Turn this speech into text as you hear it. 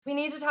we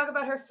need to talk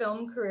about her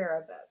film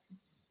career a bit.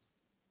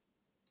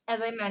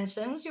 As I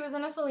mentioned, she was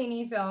in a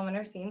Fellini film and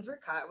her scenes were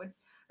cut,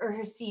 or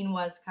her scene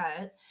was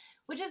cut,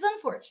 which is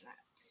unfortunate.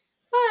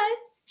 But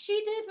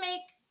she did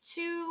make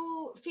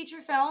 2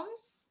 feature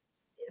films.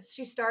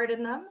 She starred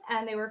in them,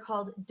 and they were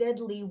called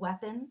Deadly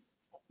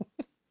Weapons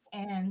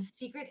and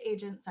Secret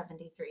Agent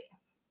 73.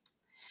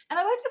 And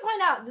I'd like to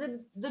point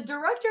out the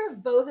director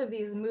of both of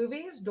these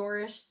movies,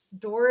 Doris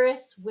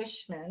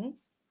Wishman,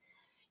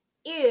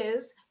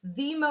 is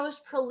the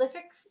most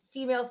prolific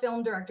female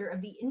film director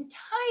of the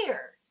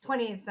entire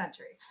 20th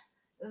century.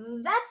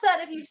 That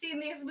said, if you've seen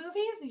these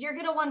movies, you're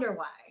going to wonder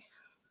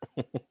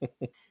why.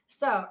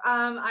 So,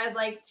 I'd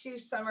like to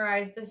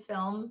summarize the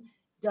film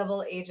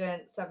Double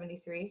Agent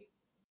 73,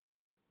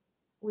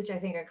 which I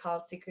think I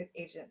called Secret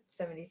Agent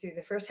 73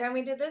 the first time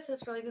we did this.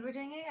 It's really good we're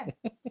doing it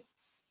again.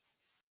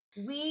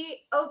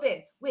 We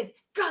open with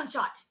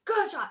gunshot,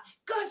 gunshot,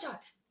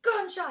 gunshot,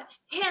 gunshot,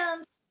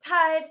 hands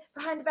tied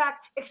behind the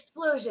back,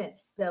 explosion,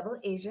 Double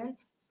Agent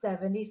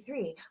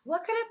 73.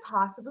 What could it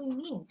possibly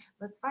mean?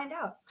 Let's find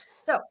out.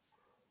 So,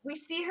 we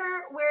see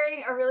her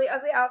wearing a really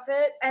ugly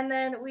outfit, and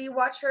then we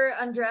watch her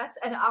undress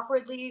and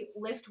awkwardly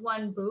lift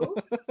one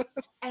boob.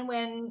 And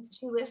when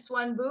she lifts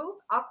one boob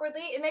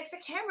awkwardly, it makes a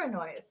camera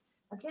noise.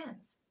 Again,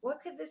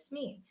 what could this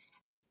mean?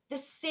 The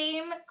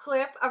same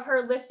clip of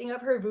her lifting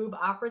up her boob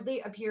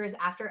awkwardly appears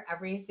after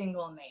every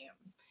single name.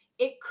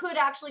 It could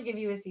actually give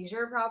you a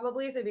seizure,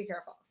 probably, so be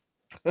careful.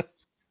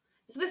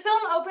 So the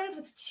film opens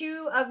with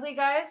 2 ugly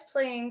guys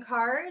playing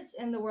cards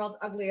in the world's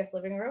ugliest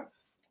living room.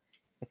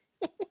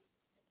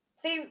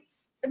 They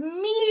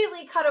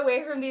immediately cut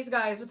away from these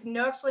guys with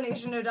no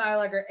explanation, no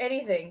dialogue, or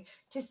anything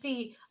to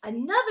see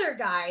another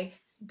guy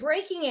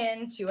breaking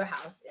into a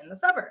house in the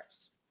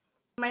suburbs.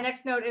 My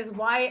next note is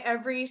why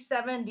every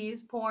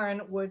 70s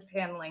porn wood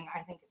paneling? I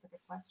think it's a good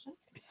question.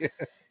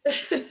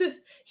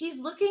 He's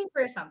looking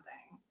for something.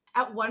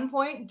 At one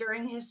point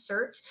during his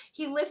search,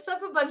 he lifts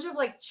up a bunch of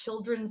like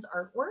children's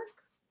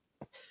artwork.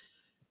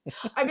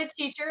 I'm a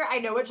teacher. I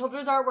know what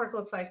children's artwork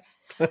looks like.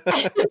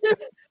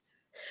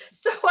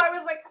 So I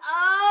was like,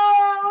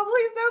 oh,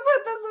 please don't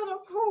put this in a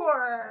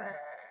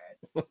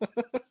porn.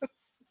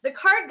 The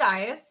card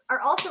guys are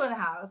also in the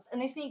house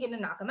and they sneak in to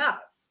knock him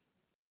out.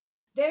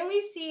 Then we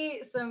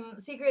see some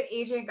secret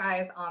agent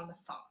guys on the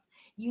phone.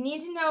 You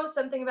need to know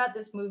something about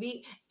this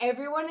movie.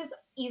 Everyone is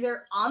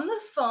either on the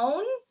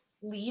phone,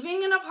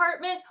 leaving an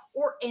apartment,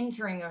 or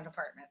entering an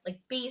apartment. Like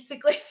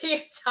basically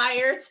the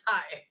entire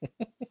time.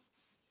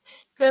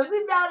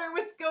 Doesn't matter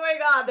what's going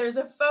on. There's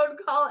a phone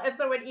call and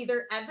someone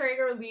either entering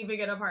or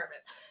leaving an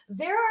apartment.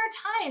 There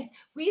are times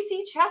we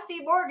see Chesty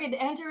Morgan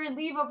enter and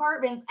leave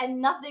apartments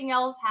and nothing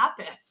else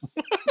happens.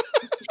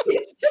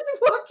 She's just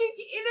walking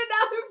in and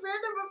out of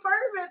random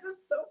apartments.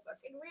 It's so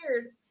fucking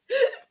weird.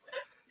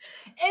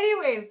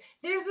 Anyways,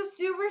 there's a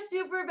super,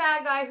 super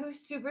bad guy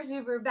who's super,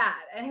 super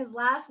bad. And his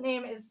last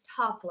name is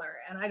Toppler.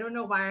 And I don't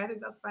know why I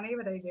think that's funny,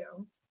 but I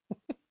do.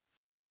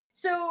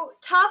 So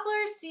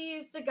Toppler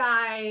sees the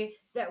guy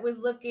that was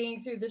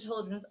looking through the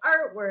children's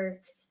artwork,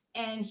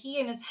 and he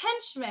and his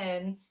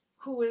henchman,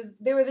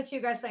 they were the 2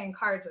 guys playing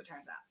cards, it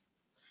turns out.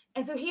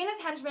 And so he and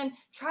his henchmen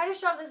try to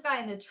shove this guy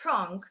in the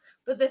trunk,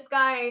 but this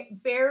guy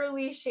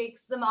barely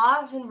shakes them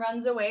off and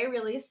runs away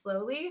really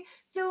slowly.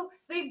 So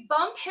they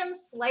bump him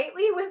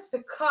slightly with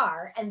the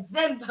car and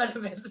then put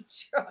him in the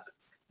trunk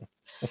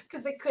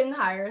because they couldn't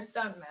hire a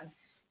stuntman.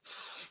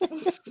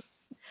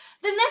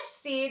 The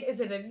next scene is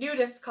in a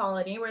nudist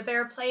colony where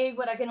they're playing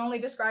what I can only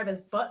describe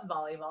as butt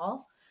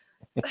volleyball.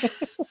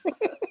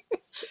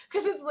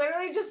 Because it's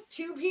literally just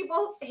 2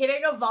 people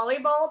hitting a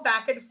volleyball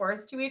back and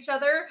forth to each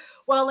other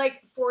while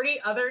like 40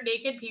 other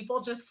naked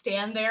people just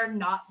stand there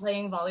not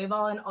playing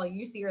volleyball and all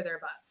you see are their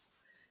butts.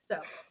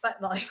 So,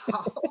 butt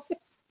volleyball.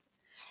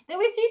 Then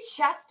we see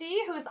Chesty,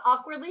 who is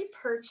awkwardly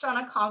perched on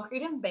a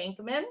concrete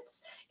embankment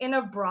in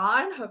a bra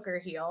and hooker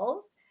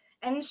heels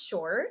and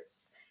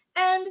shorts,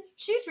 and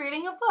she's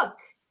reading a book.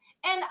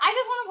 And I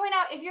just want to point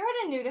out, if you're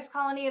at a nudist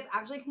colony, it's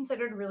actually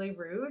considered really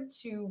rude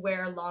to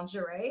wear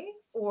lingerie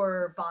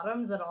or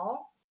bottoms at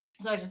all.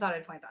 So I just thought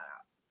I'd point that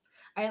out.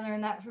 I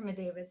learned that from a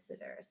David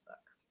Sedaris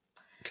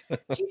book.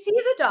 She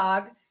sees a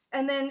dog,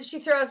 and then she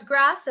throws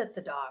grass at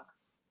the dog.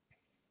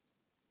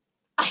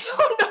 I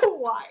don't know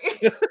why.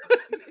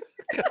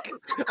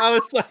 I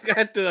was like, I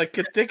had to like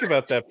think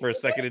about that for a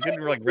second. It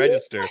didn't like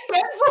register. A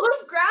handful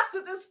of grass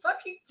at this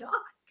fucking dog.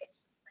 It's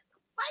just like,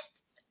 what?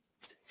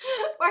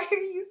 Why are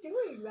you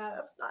doing that?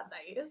 That's not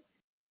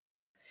nice.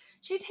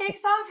 She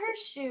takes off her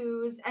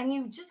shoes, and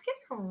you just get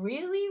a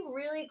really,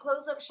 really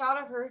close-up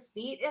shot of her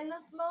feet in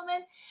this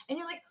moment. And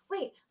you're like,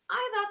 wait,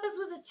 I thought this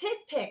was a tit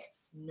pic.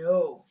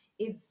 No,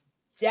 it's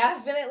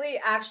definitely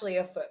actually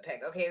a foot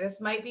pic. Okay,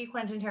 this might be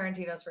Quentin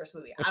Tarantino's first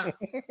movie. I don't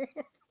know.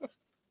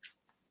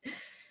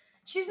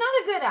 She's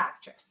not a good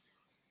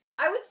actress.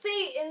 I would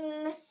say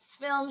in this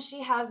film,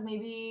 she has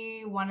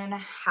maybe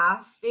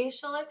 1.5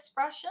 facial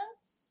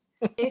expressions,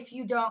 if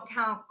you don't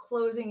count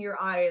closing your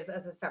eyes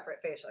as a separate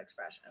facial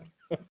expression.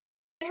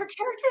 And her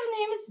character's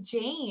name is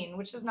Jane,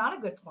 which is not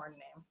a good porn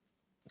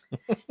name.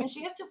 And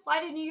she has to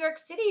fly to New York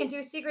City and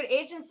do secret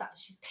agent stuff.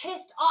 She's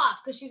pissed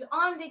off because she's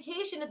on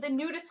vacation at the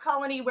nudist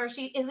colony where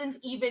she isn't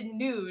even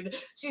nude.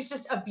 She's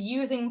just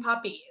abusing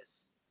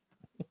puppies.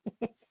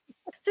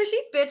 So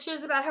she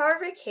bitches about how her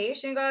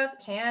vacation got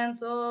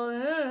canceled.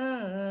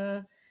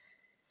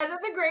 And then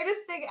the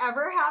greatest thing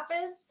ever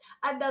happens.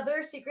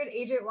 Another secret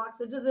agent walks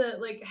into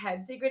the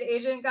head secret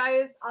agent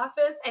guy's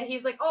office, and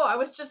he's like, "Oh, I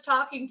was just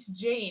talking to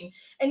Jane,"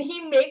 and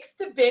he makes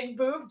the big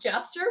boob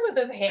gesture with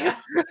his hand.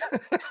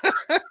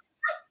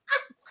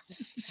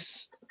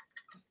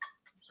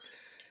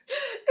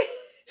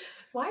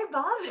 Why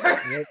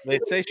bother? Well, they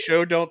say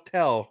show don't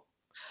tell.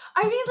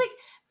 I mean,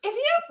 if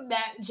you've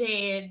met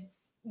Jane,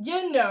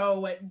 you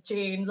know what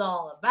Jane's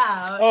all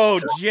about.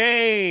 Oh,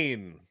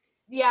 Jane.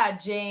 Yeah,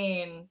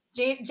 Jane.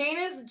 Jane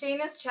is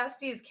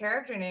Chesty's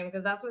character name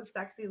because that's what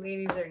sexy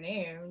ladies are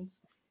named.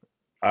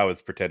 I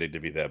was pretending to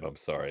be them. I'm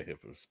sorry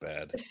if it was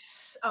bad.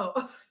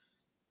 Oh.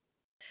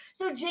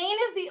 So Jane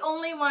is the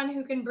only one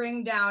who can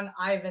bring down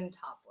Ivan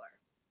Toppler.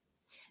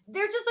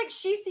 They're just like,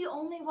 she's the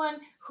only one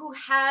who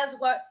has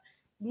what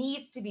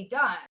needs to be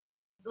done.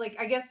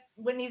 I guess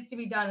what needs to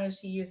be done is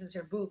she uses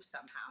her boobs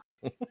somehow.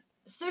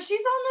 So she's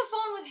on the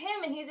phone with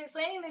him and he's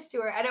explaining this to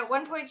her. And at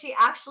one point she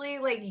actually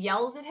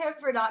yells at him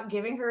for not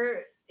giving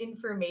her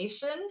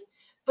information.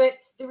 But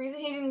the reason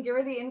he didn't give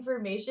her the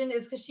information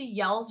is because she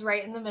yells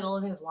right in the middle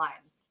of his line.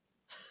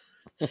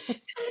 I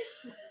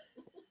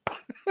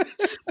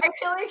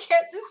really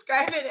can't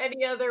describe it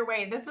any other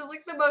way. This is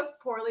the most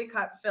poorly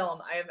cut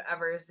film I have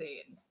ever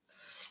seen.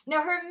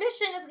 Now, her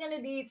mission is going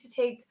to be to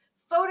take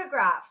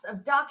photographs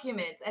of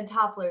documents and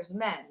Toppler's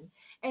men.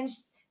 And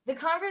the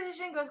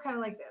conversation goes kind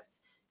of like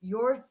this.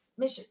 Your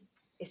mission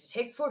is to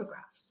take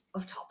photographs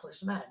of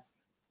Toppler's men.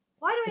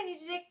 Why do I need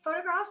to take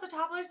photographs of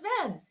Toppler's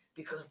men?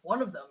 Because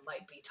one of them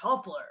might be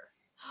Toppler.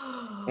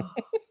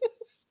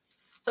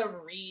 The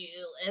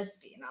real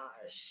espionage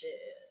shit.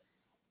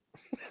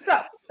 So,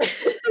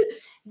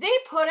 they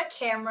put a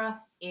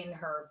camera in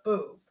her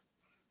boob.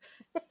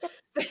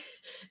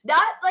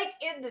 Not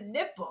in the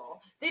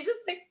nipple. They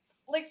just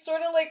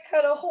sort of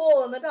cut a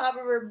hole in the top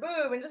of her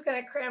boob and just kind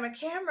of cram a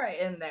camera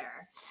in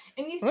there.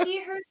 And you see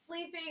her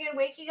sleeping and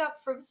waking up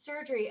from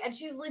surgery, and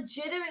she's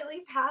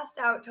legitimately passed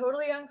out,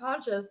 totally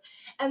unconscious.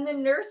 And the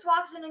nurse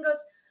walks in and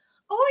goes,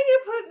 "Oh, you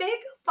put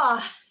makeup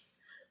on."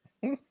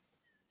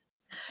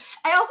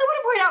 I also want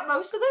to point out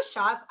most of the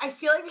shots, I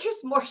feel like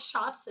there's more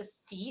shots of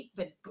feet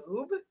than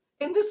boob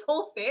in this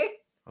whole thing.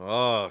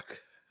 Oh,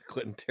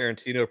 Quentin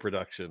Tarantino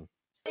production.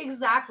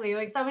 Exactly.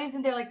 Somebody's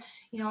in there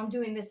I'm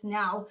doing this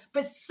now,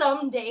 but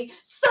someday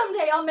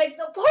I'll make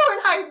the porn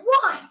I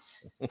want.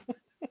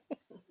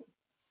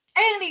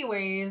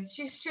 Anyways,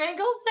 she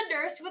strangles the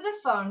nurse with a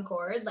phone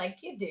cord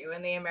like you do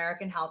in the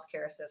American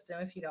healthcare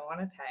system if you don't want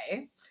to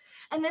pay.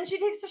 And then she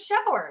takes a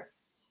shower.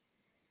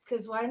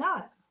 Because why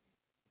not?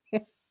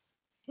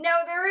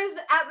 Now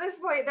at this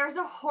point, there's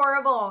a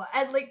horrible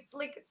and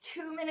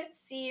 2-minute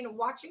scene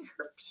watching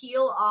her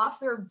peel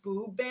off her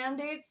boob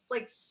band-aids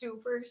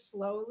super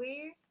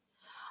slowly.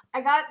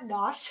 I got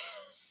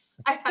nauseous.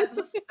 I had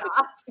to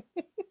stop.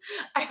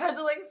 I had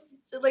to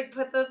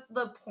put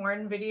the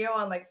porn video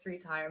on 3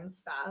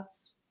 times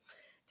fast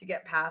to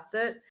get past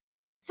it.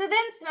 So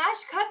then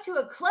smash cut to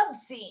a club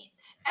scene.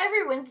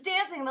 Everyone's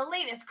dancing the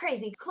latest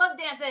crazy club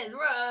dances.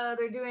 Whoa,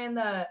 they're doing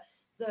the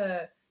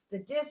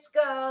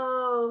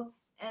disco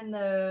and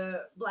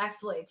the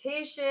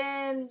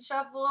blaxploitation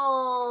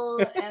shuffle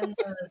and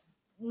the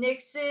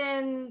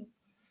Nixon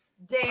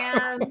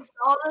dance,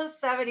 all those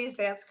 70s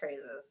dance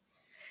crazes.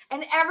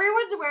 And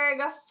everyone's wearing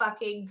a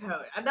fucking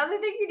coat. Another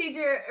thing you need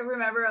to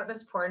remember about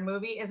this porn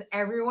movie is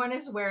everyone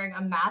is wearing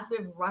a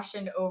massive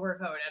Russian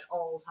overcoat at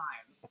all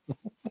times.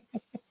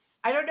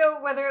 I don't know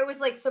whether it was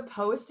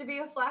supposed to be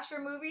a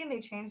slasher movie and they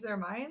changed their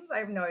minds. I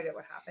have no idea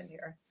what happened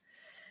here.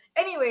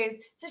 Anyways,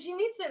 so she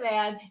meets a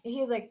man and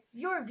he's like,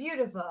 "You're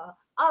beautiful.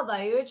 I'll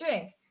buy you a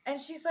drink."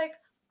 And she's like,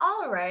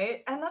 "All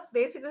right." And that's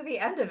basically the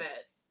end of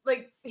it.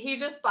 He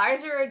just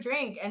buys her a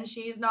drink and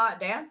she's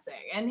not dancing.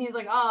 And he's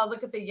like, "Oh,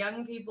 look at the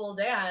young people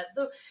dance."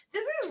 So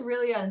this is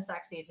really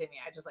unsexy to me,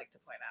 I just like to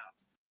point out.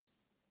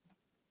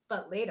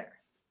 But later,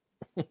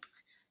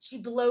 she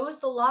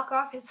blows the lock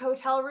off his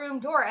hotel room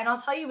door. And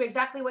I'll tell you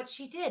exactly what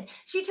she did.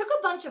 She took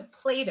a bunch of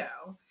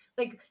Play-Doh.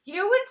 You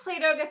know when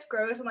Play-Doh gets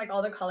gross and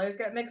all the colors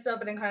get mixed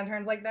up and it kind of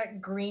turns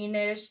that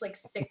greenish,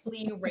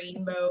 sickly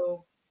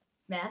rainbow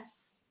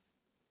mess?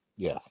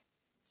 Yeah.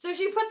 So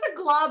she puts a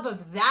glob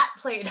of that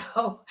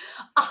Play-Doh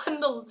on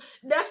the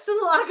next to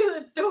the lock of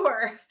the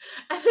door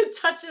and then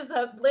touches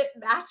a lit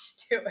match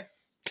to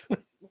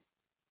it.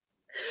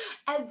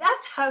 And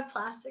that's how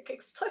plastic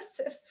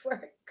explosives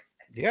work.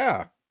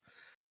 Yeah.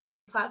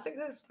 Plastic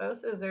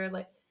explosives are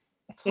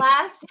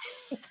plastic.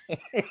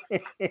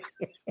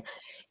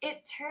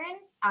 It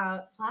turns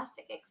out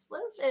plastic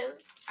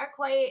explosives are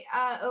quite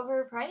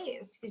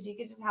overpriced because you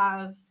could just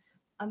have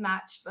a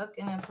matchbook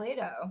and a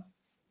Play-Doh.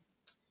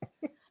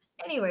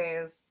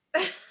 Anyways,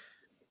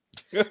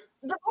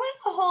 The point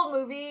of the whole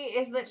movie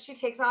is that she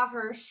takes off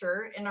her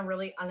shirt in a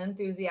really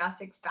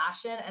unenthusiastic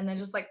fashion and then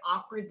just like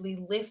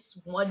awkwardly lifts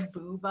one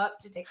boob up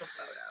to take a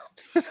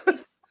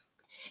photo.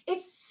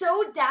 It's it's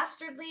so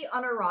dastardly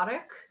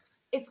unerotic.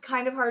 It's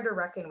kind of hard to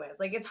reckon with.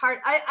 Like it's hard.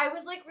 I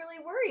was like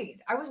really worried.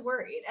 I was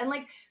worried. And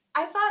like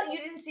I thought you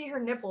didn't see her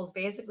nipples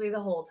basically the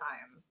whole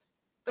time.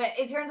 But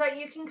it turns out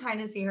you can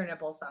kind of see her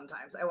nipples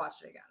sometimes. I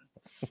watched it again.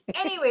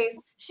 Anyways,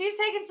 she's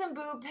taking some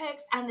boob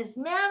pics, and this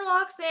man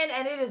walks in,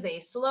 and it is a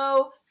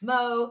slow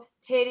mo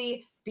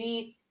titty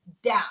beat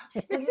down.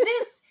 Now,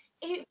 this,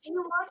 if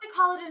you want to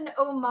call it an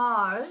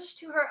homage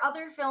to her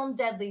other film,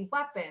 Deadly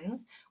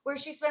Weapons, where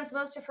she spends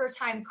most of her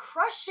time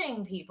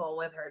crushing people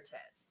with her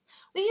tits,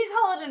 we could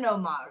call it an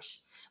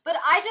homage. But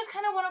I just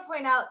kind of want to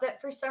point out that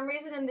for some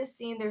reason in this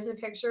scene, there's a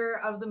picture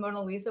of the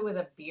Mona Lisa with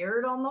a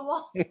beard on the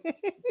wall.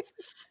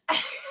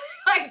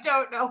 I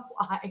don't know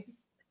why.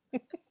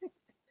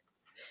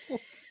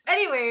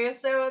 Anyway,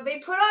 so they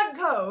put on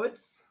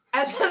coats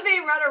and then they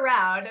run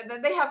around and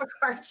then they have a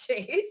car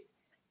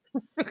chase.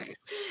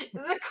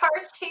 The car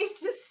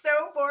chase is so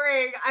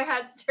boring. I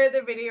had to turn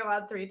the video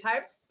on 3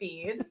 times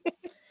speed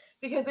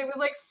because it was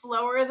like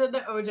slower than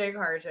the OJ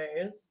car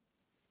chase.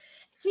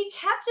 He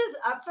catches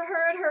up to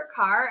her in her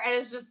car and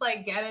is just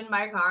like, get in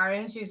my car.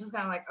 And she's just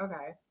kind of like,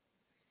 okay.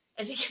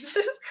 And she gets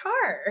in his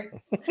car.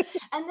 And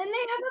then they have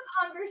a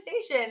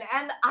conversation.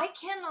 And I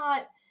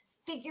cannot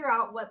figure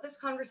out what this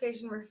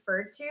conversation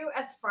referred to.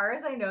 As far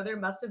as I know, there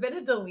must have been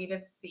a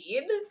deleted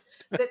scene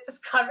that this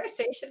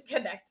conversation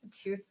connected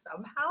to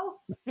somehow.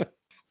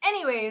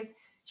 Anyways,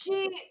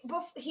 he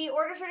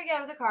orders her to get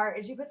out of the car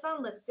and she puts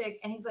on lipstick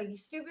and he's like, you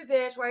stupid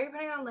bitch, why are you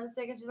putting on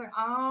lipstick? And she's like,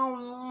 oh,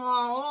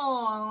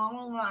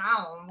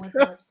 with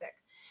the lipstick.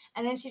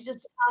 And then she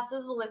just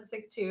tosses the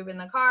lipstick tube in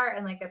the car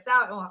and like gets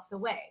out and walks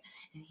away.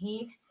 And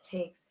he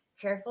takes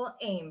careful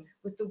aim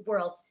with the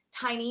world's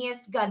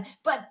tiniest gun.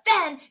 But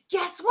then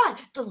guess what?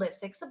 The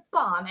lipstick's a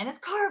bomb and his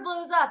car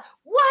blows up.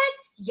 What?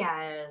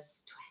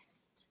 Yes,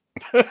 twist.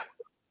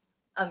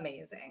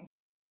 Amazing.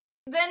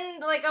 Then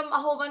like a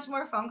whole bunch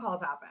more phone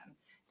calls happen.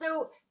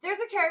 So there's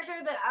a character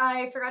that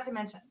I forgot to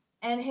mention,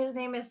 and his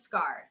name is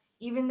Scar.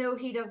 Even though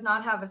he does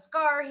not have a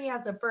scar, he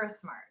has a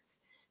birthmark,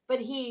 but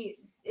he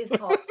is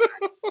called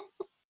Scar.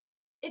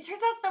 It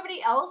turns out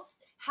somebody else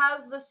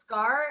has the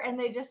scar, and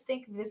they just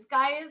think this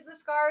guy is the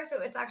scar,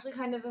 so it's actually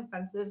kind of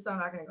offensive. So I'm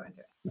not going to go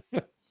into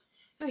it.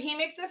 So he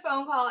makes a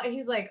phone call, and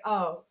he's like,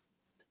 "Oh,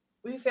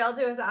 we failed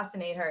to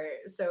assassinate her,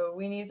 so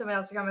we need someone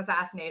else to come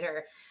assassinate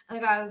her." And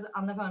the guy was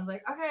on the phone,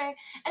 like, okay.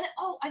 And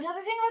oh,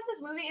 another thing about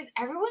this movie is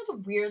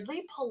everyone's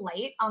weirdly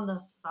polite on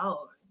the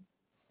phone.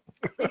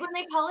 Like when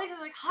they call each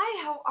other, like,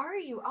 hi, how are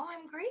you? Oh,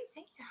 I'm great,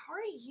 thank you. How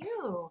are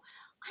you?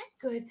 I'm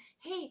good.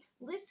 Hey,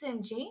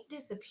 listen, Jane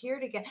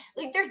disappeared again.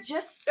 Like they're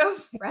just so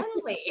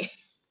friendly.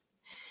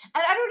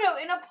 And I don't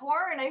know, in a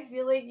porn, I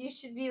feel like you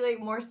should be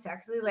like more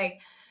sexy, like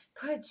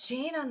put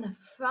Jane on the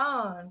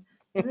phone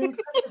and then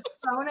put the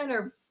phone in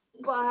her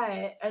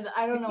butt. And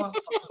I don't know what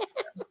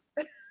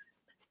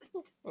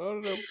I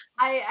don't know.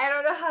 I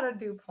don't know how to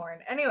do porn.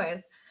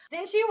 Anyways,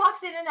 then she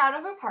walks in and out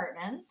of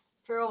apartments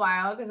for a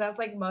while because that's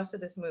like most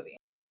of this movie.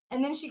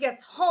 And then she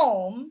gets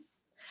home,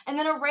 and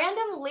then a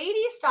random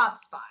lady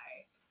stops by.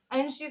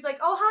 And she's like,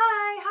 oh,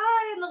 hi,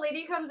 hi. And the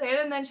lady comes in,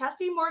 and then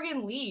Chesty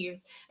Morgan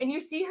leaves. And you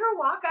see her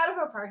walk out of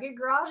a parking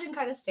garage and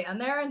kind of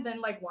stand there and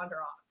then like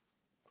wander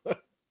off.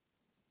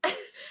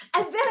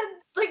 And then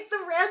like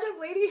the random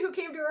lady who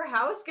came to her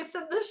house gets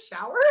in the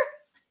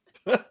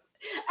shower.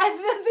 And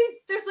then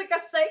there's like a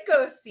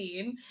psycho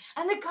scene,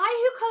 and the guy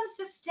who comes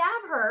to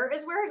stab her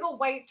is wearing a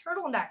white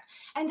turtleneck,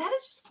 and that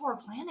is just poor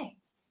planning.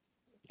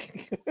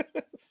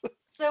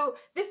 So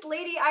this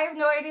lady, I have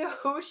no idea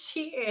who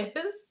she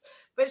is,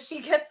 but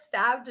she gets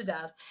stabbed to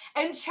death.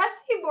 And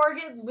Chesty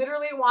Morgan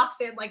literally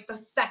walks in like the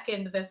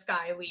second this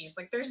guy leaves.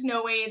 Like there's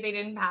no way they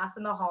didn't pass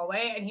in the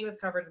hallway, and he was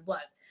covered in blood.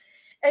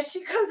 And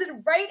she comes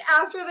in right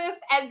after this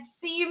and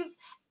seems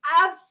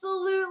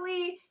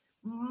absolutely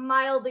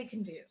mildly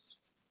confused.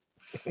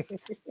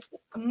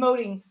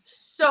 Emoting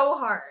so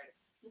hard.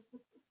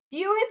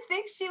 You would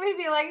think she would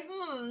be like,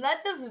 that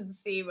doesn't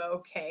seem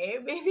okay.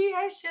 Maybe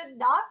I should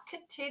not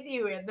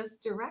continue in this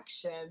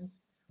direction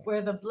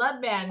where the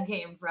blood man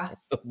came from.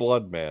 The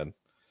blood man.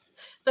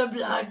 The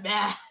blood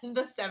man.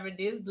 The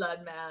 70s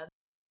blood man.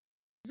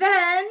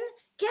 Then,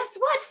 guess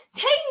what?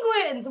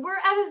 Penguins! We're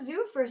at a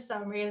zoo for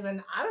some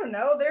reason. I don't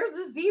know. There's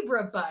a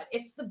zebra butt.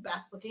 It's the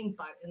best looking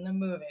butt in the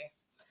movie.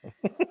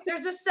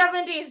 There's a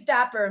 70s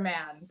dapper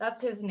man.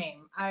 That's his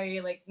name. I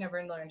like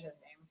never learned his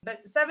name.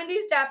 But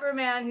 70s dapper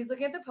man, he's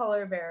looking at the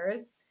polar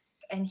bears.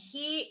 And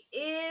he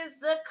is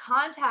the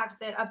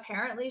contact that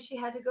apparently she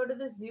had to go to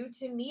the zoo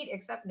to meet,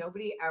 except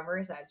nobody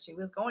ever said she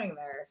was going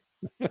there.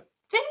 Then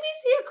we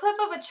see a clip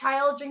of a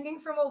child drinking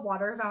from a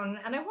water fountain.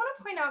 And I want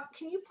to point out,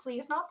 can you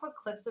please not put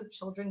clips of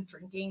children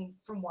drinking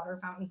from water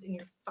fountains in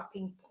your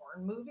fucking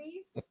porn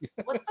movie?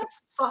 What the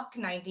fuck,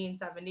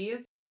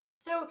 1970s?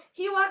 So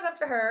he walks up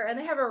to her and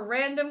they have a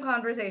random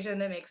conversation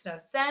that makes no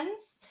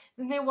sense.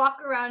 Then they walk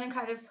around and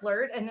kind of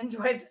flirt and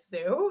enjoy the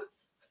zoo.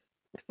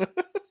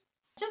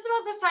 Just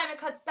about this time, it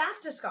cuts back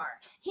to Scar.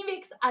 He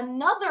makes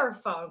another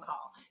phone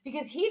call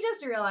because he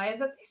just realized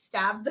that they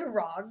stabbed the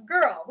wrong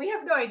girl. We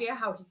have no idea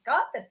how he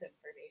got this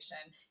information.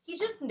 He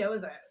just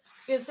knows it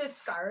because his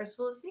Scar is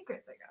full of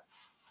secrets, I guess.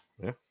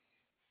 Yeah.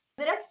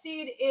 The next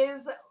scene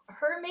is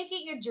her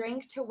making a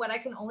drink to what I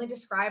can only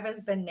describe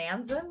as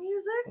bonanza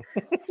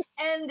music.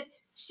 And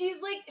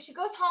she's like, she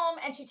goes home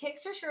and she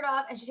takes her shirt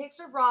off and she takes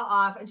her bra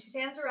off and she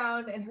stands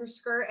around in her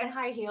skirt and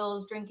high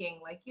heels drinking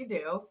like you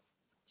do.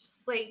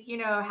 Just like,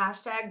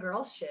 hashtag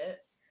girl shit.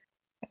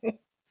 Then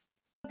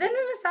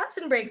an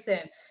assassin breaks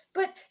in,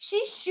 but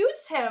she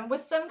shoots him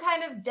with some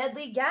kind of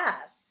deadly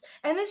gas.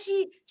 And then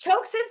she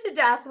chokes him to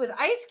death with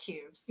ice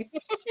cubes.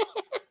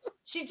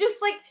 She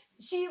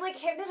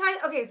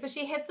hypnotized. Okay, so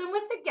she hits him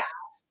with the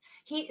gas.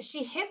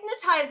 She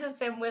hypnotizes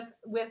him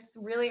with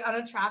really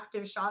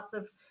unattractive shots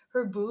of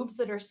her boobs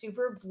that are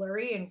super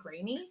blurry and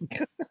grainy.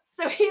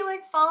 So he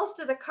falls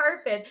to the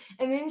carpet,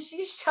 and then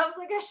she shoves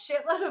a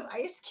shitload of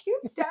ice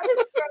cubes down his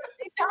throat and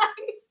he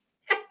dies.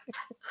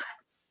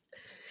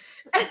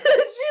 And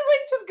then she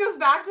just goes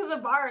back to the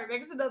bar and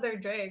makes another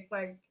drink,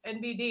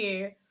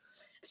 NBD.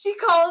 She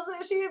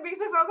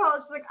makes a phone call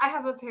and she's like, I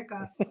have a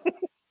pickup.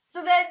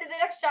 So then the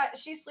next shot,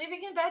 she's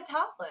sleeping in bed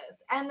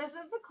topless. And this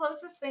is the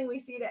closest thing we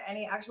see to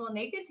any actual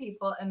naked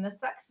people in the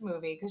sex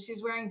movie because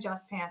she's wearing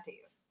just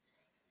panties.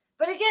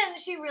 But again,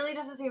 she really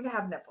doesn't seem to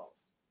have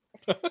nipples.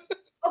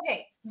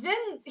 Okay, then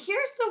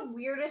here's the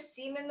weirdest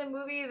scene in the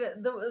movie,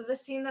 the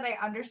scene that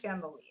I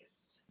understand the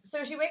least.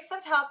 So she wakes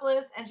up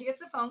topless and she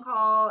gets a phone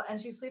call and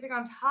she's sleeping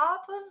on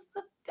top of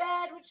the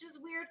bed, which is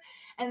weird.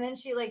 And then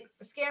she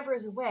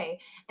scampers away.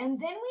 And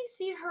then we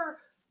see her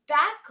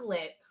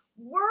backlit,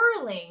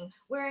 whirling,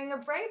 wearing a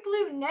bright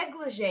blue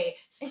negligee.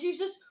 And she's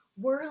just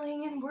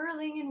whirling and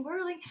whirling and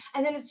whirling.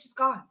 And then it's just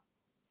gone.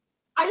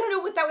 I don't know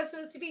what that was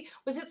supposed to be.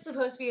 Was it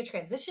supposed to be a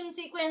transition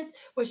sequence?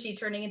 Was she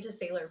turning into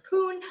Sailor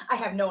Poon? I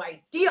have no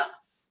idea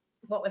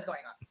what was going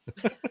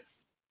on.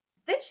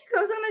 Then she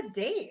goes on a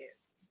date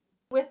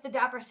with the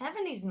Dapper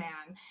 70s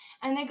man,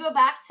 and they go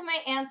back to my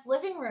aunt's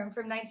living room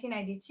from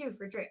 1992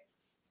 for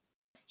drinks.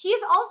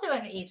 He's also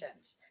an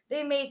agent.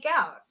 They make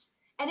out,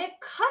 and it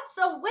cuts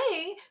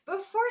away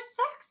before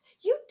sex.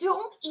 You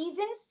don't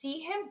even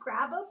see him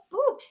grab a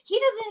boob. He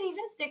doesn't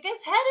even stick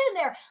his head in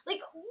there. What?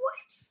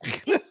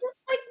 It's just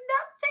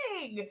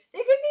nothing. They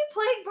could be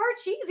playing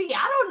Parcheesi.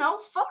 I don't know.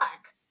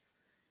 Fuck.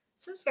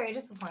 This is very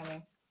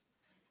disappointing.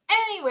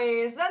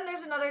 Anyways, then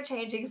there's another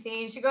changing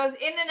scene. She goes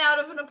in and out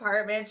of an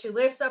apartment. She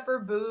lifts up her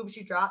boob.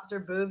 She drops her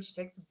boob. She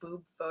takes a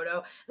boob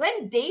photo.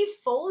 Then Dave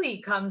Foley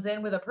comes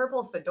in with a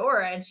purple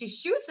fedora and she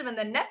shoots him in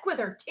the neck with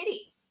her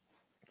titty.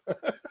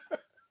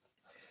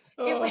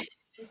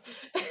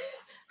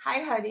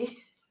 Hi, honey.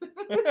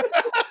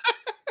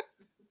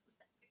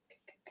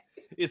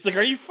 It's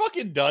are you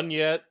fucking done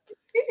yet?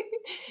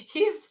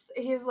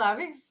 He's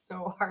laughing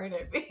so hard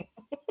at me.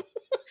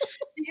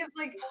 He's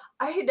like,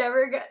 I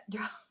never get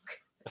drunk.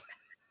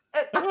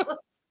 And I was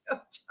so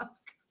drunk.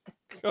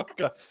 Oh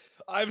God.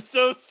 I'm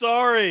so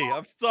sorry.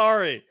 I'm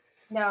sorry.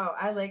 No,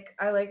 I like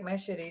my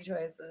shitty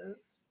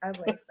choices. I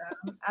like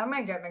them. I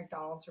might get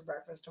McDonald's for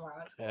breakfast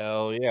tomorrow. It's cool.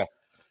 Hell yeah.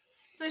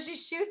 So she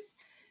shoots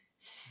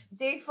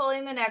Dave Foley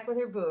in the neck with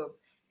her boob,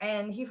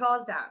 and he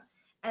falls down.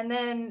 And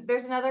then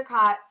there's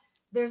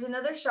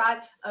another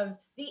shot of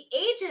the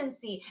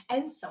agency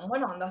and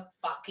someone on the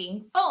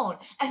fucking phone.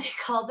 And they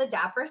call the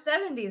Dapper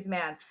 70s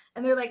man.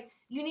 And they're like,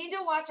 you need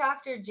to watch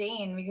after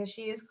Jane because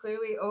she is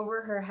clearly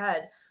over her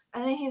head.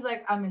 And then he's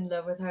like, I'm in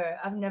love with her.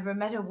 I've never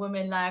met a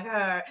woman like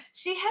her.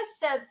 She has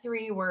said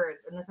 3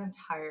 words in this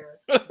entire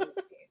movie.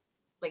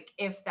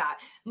 If that.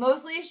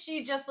 Mostly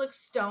she just looks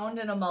stoned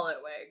in a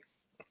mullet wig.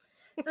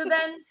 So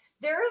then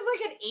there is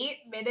an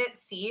 8-minute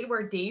scene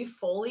where Dave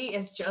Foley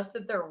is just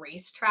at the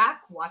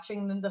racetrack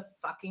watching the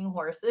fucking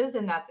horses,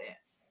 and that's it.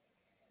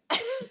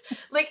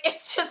 It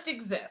just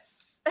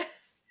exists.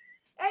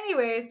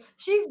 Anyways,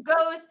 she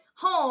goes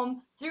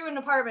home through an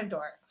apartment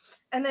door,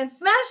 and then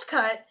smash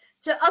cut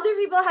to other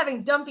people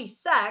having dumpy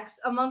sex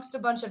amongst a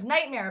bunch of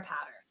nightmare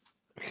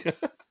patterns.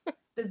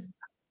 This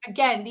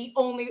again,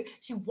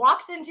 she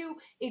walks into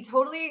a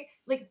totally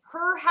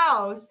her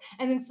house,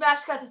 and then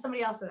smash cut to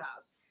somebody else's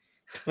house.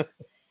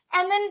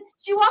 And then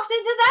she walks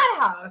into that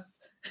house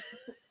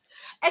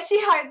and she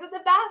hides in the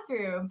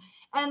bathroom.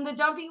 And the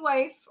dumpy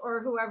wife or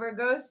whoever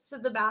goes to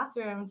the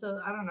bathroom to,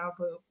 I don't know,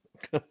 poop.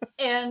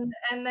 And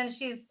then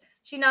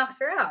she knocks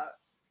her out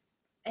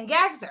and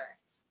gags her.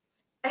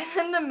 And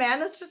then the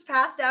man is just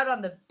passed out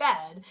on the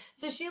bed.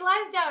 So she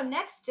lies down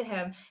next to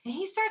him and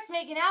he starts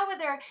making out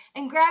with her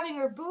and grabbing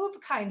her boob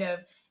kind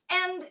of.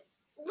 And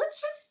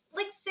let's just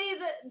say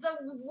that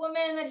the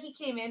woman that he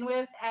came in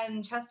with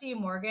and Chesty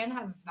Morgan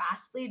have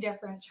vastly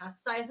different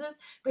chest sizes,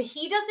 but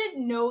he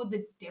doesn't know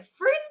the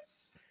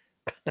difference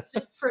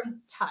just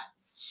from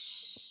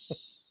touch.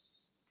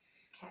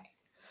 Okay.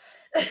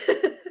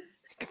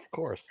 Of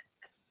course.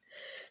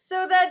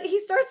 So then he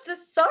starts to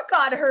suck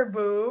on her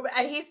boob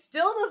and he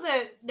still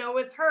doesn't know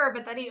it's her,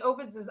 but then he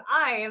opens his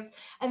eyes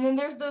and then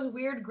there's those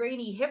weird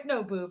grainy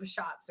hypno boob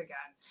shots again.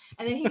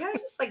 And then he kind of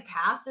just like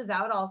passes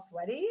out all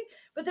sweaty.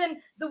 But then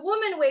the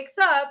woman wakes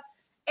up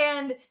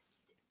and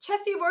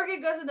Chesty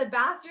Morgan goes in the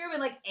bathroom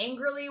and like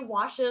angrily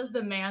washes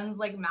the man's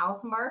like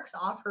mouth marks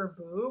off her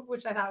boob,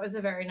 which I thought was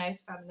a very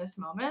nice feminist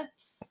moment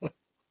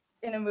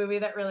in a movie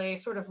that really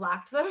sort of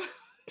lacked them.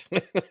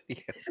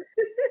 Yeah.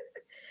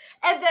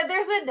 And then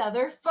there's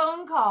another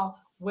phone call.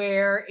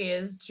 Where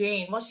is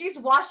Jane? Well, she's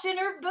washing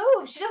her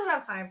boob. She doesn't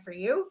have time for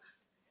you.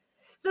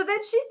 So then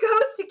she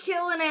goes to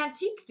kill an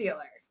antique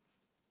dealer.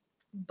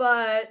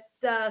 But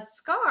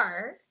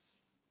Scar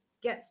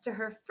gets to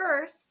her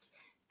first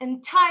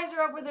and ties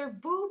her up with her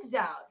boobs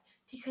out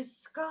because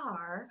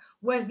Scar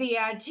was the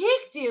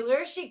antique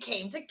dealer she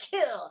came to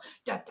kill.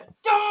 Da, da,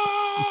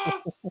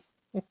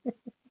 da!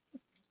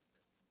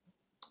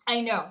 I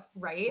know,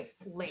 right?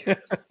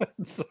 Layers.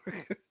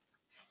 Sorry.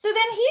 So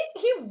then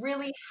he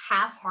really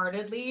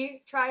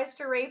half-heartedly tries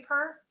to rape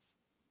her.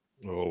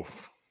 Oh.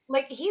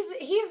 Like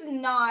he's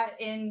not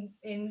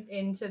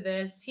into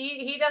this.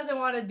 He doesn't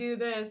want to do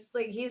this.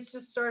 Like he's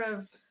just sort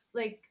of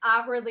like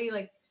awkwardly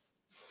like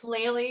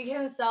flailing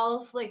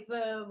himself like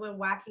the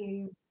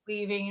wacky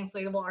weaving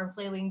inflatable arm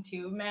flailing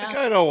tube Like, man.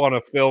 I don't wanna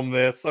film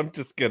this. I'm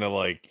just gonna,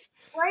 like,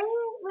 Right?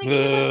 Like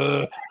he's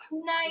like ugh.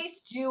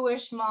 nice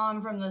Jewish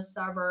mom from the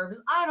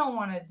suburbs. I don't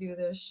want to do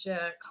this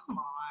shit. Come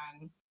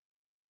on.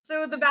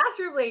 So the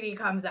bathroom lady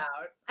comes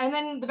out, and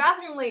then the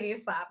bathroom lady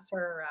slaps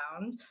her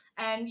around,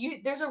 and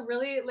there's a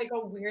really like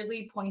a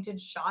weirdly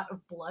pointed shot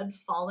of blood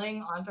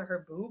falling onto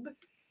her boob.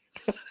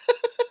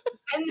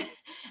 And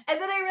and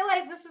then I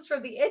realized this is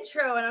from the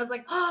intro, and I was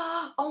like,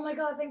 oh my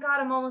god, thank God,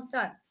 I'm almost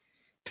done.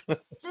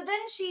 So then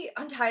she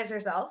unties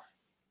herself,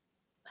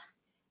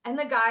 and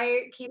the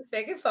guy keeps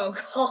making phone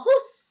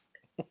calls.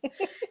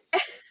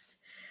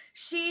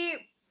 She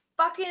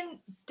fucking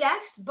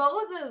decks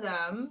both of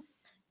them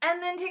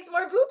and then takes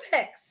more boob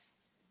pics.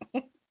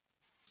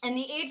 And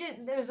the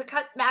agent, there's a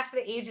cut back to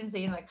the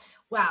agency and like,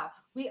 wow,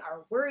 we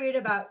are worried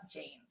about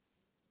Jane.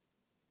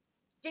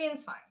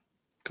 Jane's fine.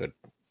 Good.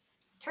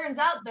 Turns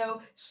out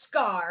though,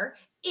 Scar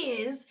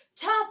is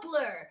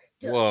Toppler.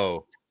 Dun,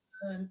 Whoa.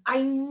 dun.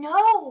 I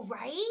know,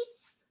 right?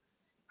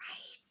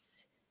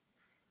 Right.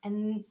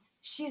 And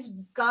she's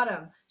got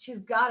him. She's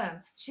got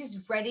him.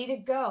 She's ready to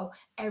go.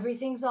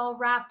 Everything's all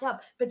wrapped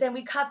up. But then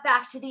we cut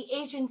back to the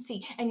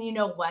agency. And you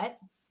know what?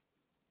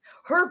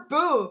 Her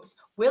boobs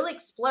will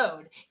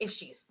explode if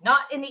she's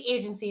not in the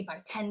agency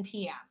by 10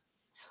 p.m.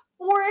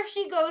 Or if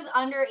she goes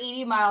under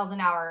 80 miles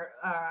an hour,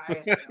 I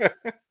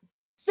assume.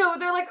 So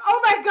they're like,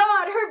 oh my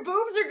God, her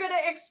boobs are going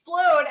to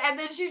explode. And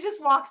then she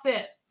just walks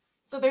in.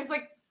 So there's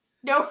like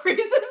no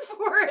reason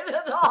for it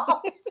at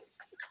all.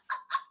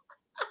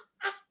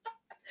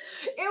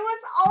 It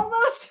was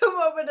almost a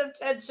moment of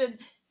tension,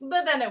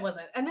 but then it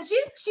wasn't. And then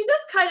she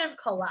does kind of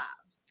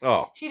collapse.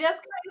 Oh. She does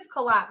kind of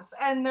collapse.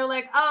 And they're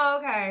like, oh,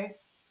 okay.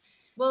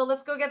 Well,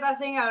 let's go get that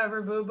thing out of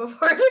her boob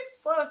before it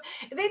explodes.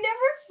 They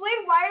never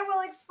explain why it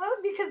will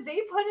explode because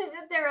they put it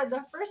in there in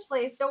the first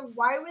place. So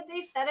why would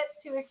they set it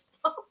to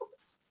explode?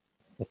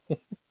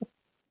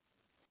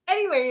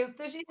 Anyways,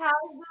 so she has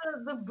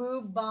the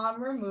boob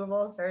bomb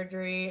removal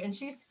surgery and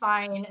she's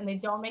fine. And they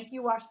don't make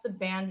you watch the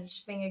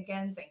bandage thing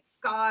again. Thank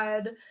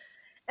God.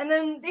 And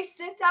then they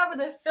sit down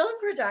with a film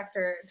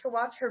projector to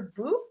watch her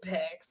boob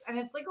pics. And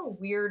it's like a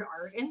weird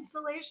art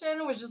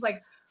installation, which is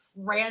like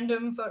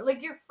random photo,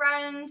 like your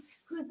friend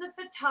who's a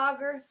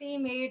photography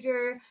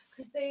major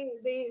because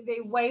they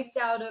wiped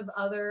out of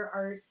other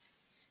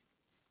arts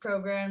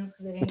programs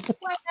because they didn't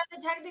quite have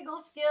the technical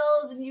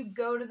skills, and you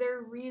go to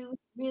their really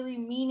really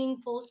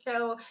meaningful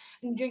show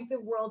and drink the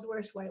world's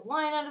worst white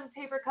wine out of a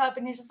paper cup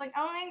and you're just like,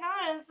 oh my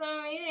God, it's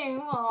so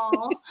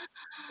meaningful.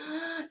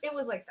 It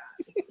was like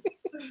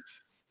that.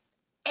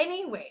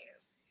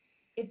 Anyways,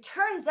 it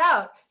turns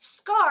out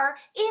Scar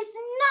is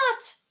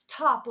not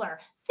Toppler.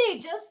 They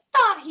just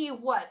thought he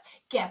was.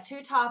 Guess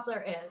who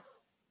Toppler is?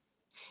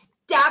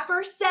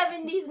 Dapper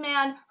 70s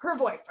man, her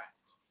boyfriend.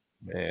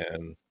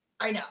 Man.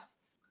 I know.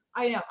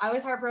 I know. I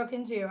was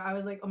heartbroken too. I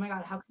was like, oh my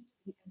God, how can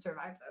you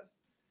survive this?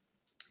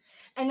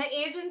 And the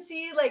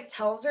agency like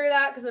tells her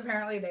that because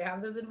apparently they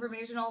have this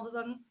information all of a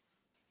sudden.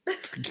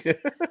 And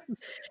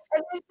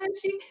then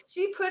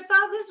she puts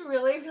on this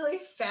really really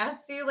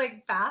fancy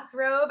like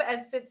bathrobe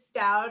and sits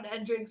down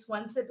and drinks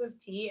one sip of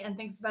tea and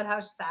thinks about how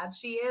sad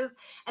she is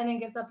and then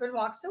gets up and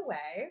walks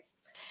away.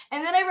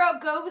 And then I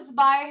wrote goes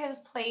by his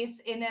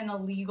place in an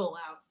illegal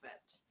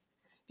outfit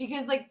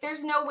because like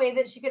there's no way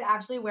that she could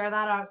actually wear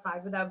that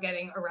outside without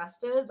getting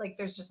arrested. Like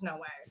there's just no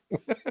way.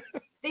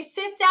 They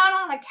sit down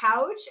on a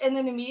couch and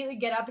then immediately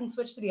get up and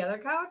switch to the other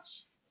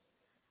couch.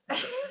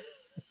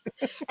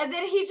 And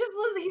then he's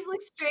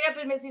like straight up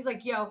admits, he's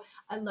like, yo,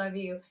 I love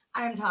you.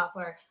 I'm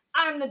Toppler.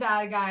 I'm the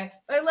bad guy,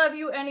 but I love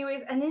you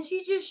anyways. And then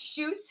she just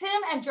shoots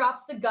him and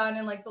drops the gun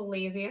in like the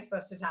laziest,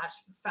 most detached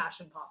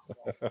fashion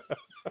possible.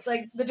 It's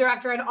like the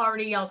director had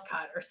already yelled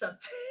cut or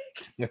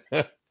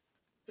something.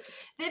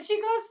 Then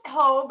she goes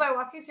home by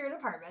walking through an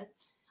apartment.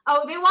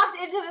 Oh, they walked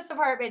into this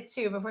apartment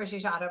too before she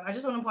shot him. I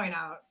just want to point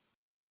out.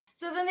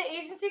 So then the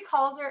agency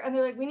calls her and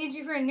they're like, "We need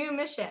you for a new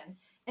mission."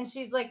 And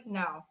she's like,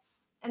 "No."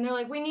 And they're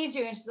like, "We need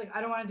you." And she's like, "I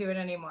don't want to do it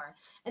anymore."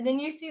 And then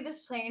you see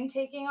this plane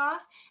taking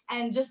off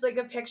and just like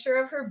a picture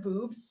of her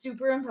boobs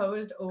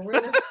superimposed over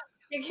this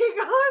taking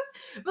off.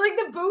 But like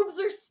the boobs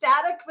are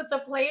static, but the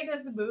plane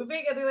is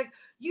moving. And they're like,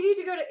 "You need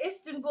to go to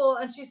Istanbul."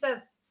 And she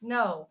says,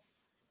 "No."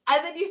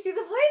 And then you see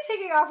the plane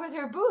taking off with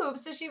her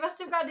boobs. So she must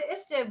have gone to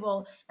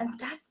Istanbul. And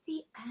that's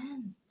the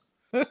end.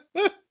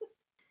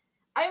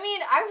 I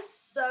mean, I've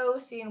so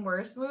seen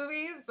worse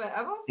movies, but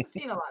I've also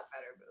seen a lot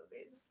better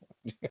movies.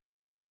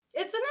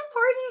 It's an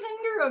important thing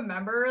to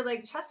remember.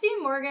 Like, Chesty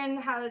Morgan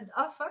had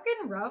a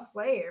fucking rough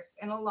life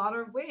in a lot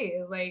of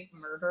ways, like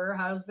murder,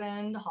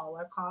 husband,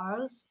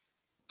 Holocaust,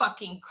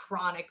 fucking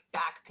chronic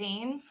back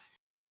pain.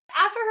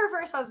 After her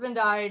first husband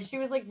died, she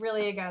was like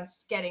really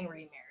against getting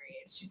remarried.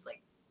 She's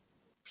like,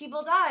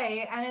 people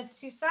die and it's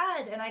too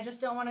sad, and I just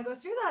don't want to go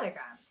through that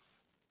again.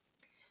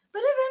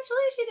 But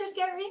eventually she did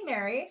get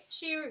remarried.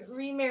 She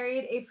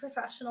remarried a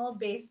professional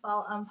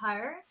baseball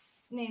umpire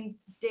named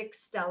Dick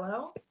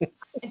Stello.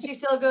 And she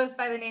still goes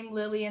by the name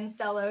Lillian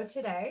Stello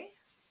today.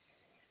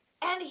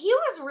 And he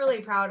was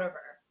really proud of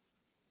her.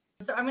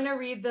 So I'm going to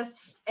read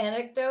this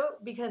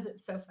anecdote because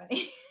it's so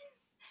funny.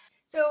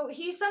 So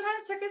he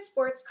sometimes took his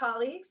sports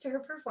colleagues to her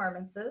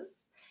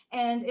performances.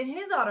 And in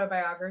his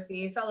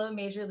autobiography, fellow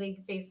Major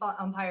League Baseball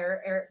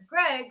umpire Eric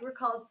Gregg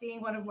recalled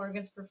seeing one of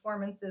Morgan's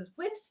performances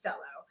with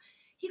Stello.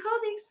 He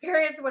called the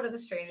experience one of the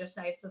strangest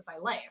nights of my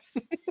life.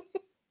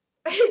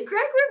 Greg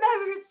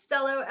remembered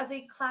Stello as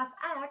a class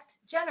act,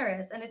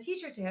 generous, and a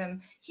teacher to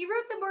him. He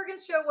wrote that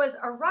Morgan's show was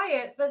a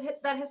riot, but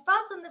that his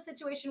thoughts on the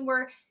situation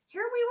were,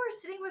 here we were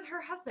sitting with her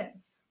husband.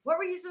 What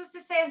were you supposed to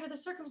say under the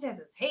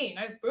circumstances? Hey,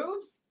 nice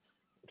boobs?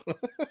 And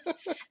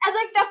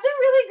like, that's a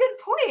really good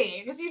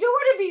point, because you don't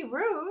want to be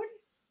rude,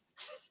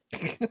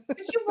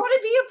 but you want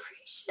to be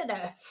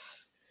appreciative.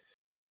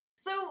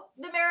 So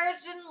the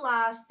marriage didn't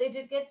last. They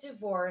did get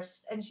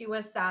divorced, and she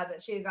was sad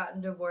that she had gotten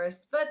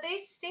divorced, but they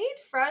stayed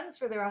friends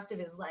for the rest of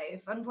his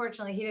life.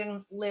 Unfortunately, he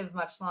didn't live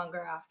much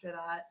longer after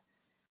that.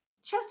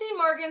 Chesty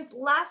Morgan's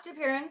last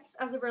appearance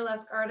as a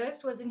burlesque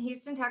artist was in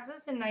Houston,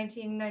 Texas in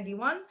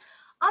 1991 on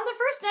the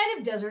first night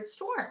of Desert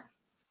Storm.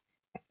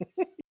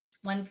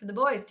 One for the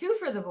boys, two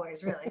for the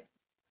boys, really.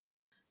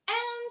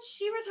 And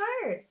she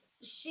retired.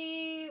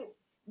 She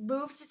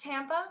moved to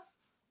Tampa.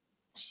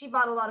 She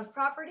bought a lot of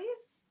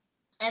properties.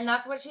 And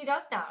that's what she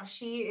does now.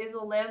 She is a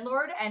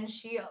landlord and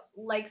she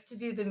likes to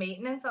do the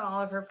maintenance on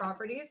all of her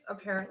properties.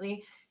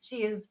 Apparently,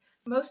 she is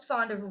most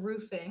fond of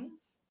roofing,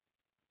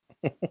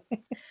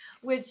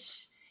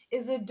 which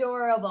is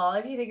adorable.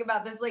 If you think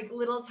about this, like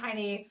little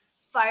tiny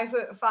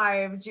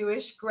 5'5"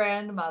 Jewish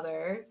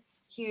grandmother,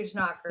 huge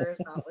knockers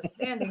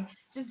notwithstanding,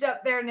 just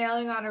up there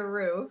nailing on a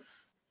roof.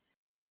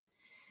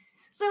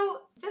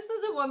 So, this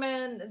is a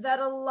woman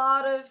that a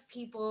lot of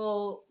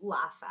people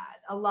laugh at.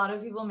 A lot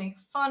of people make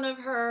fun of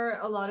her.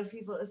 A lot of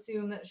people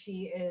assume that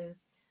she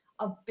is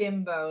a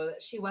bimbo,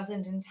 that she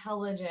wasn't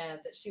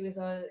intelligent, that she was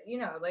a,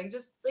 like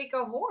just like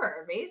a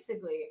whore,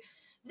 basically.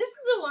 This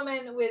is a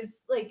woman with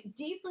like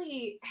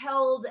deeply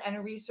held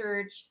and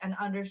researched and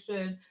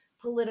understood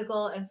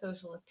political and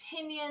social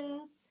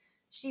opinions.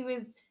 She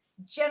was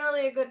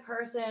generally a good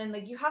person.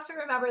 Like, you have to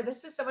remember,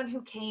 this is someone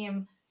who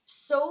came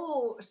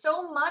so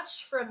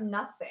much from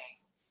nothing,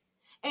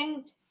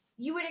 and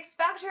you would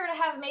expect her to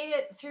have made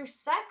it through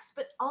sex,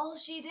 but all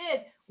she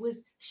did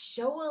was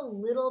show a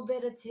little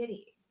bit of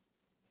titty.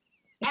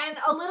 And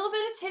a little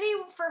bit of titty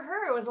for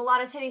her was a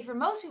lot of titty for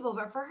most people,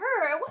 but for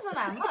her it wasn't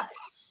that much.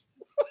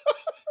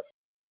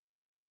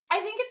 I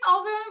think it's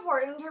also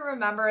important to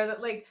remember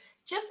that, like,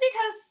 just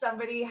because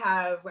somebody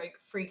has like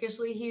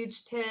freakishly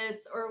huge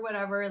tits or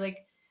whatever,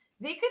 like,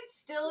 they could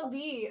still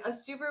be a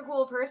super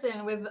cool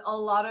person with a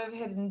lot of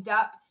hidden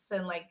depths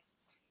and, like,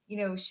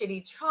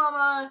 shitty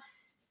trauma.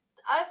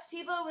 Us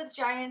people with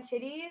giant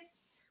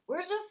titties,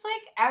 we're just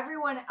like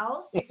everyone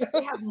else, except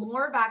we have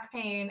more back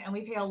pain and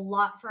we pay a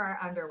lot for our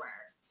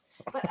underwear.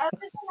 But other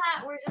than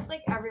that, we're just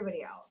like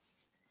everybody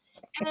else.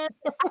 And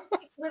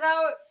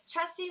without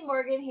Chesty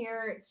Morgan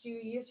here to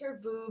use her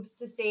boobs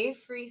to save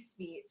free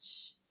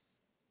speech,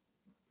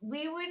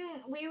 we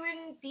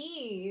wouldn't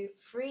be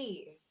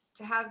free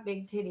to have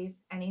big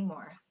titties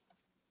anymore.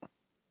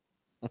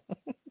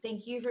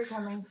 Thank you for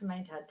coming to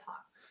my TED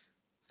Talk.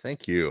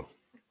 Thank you.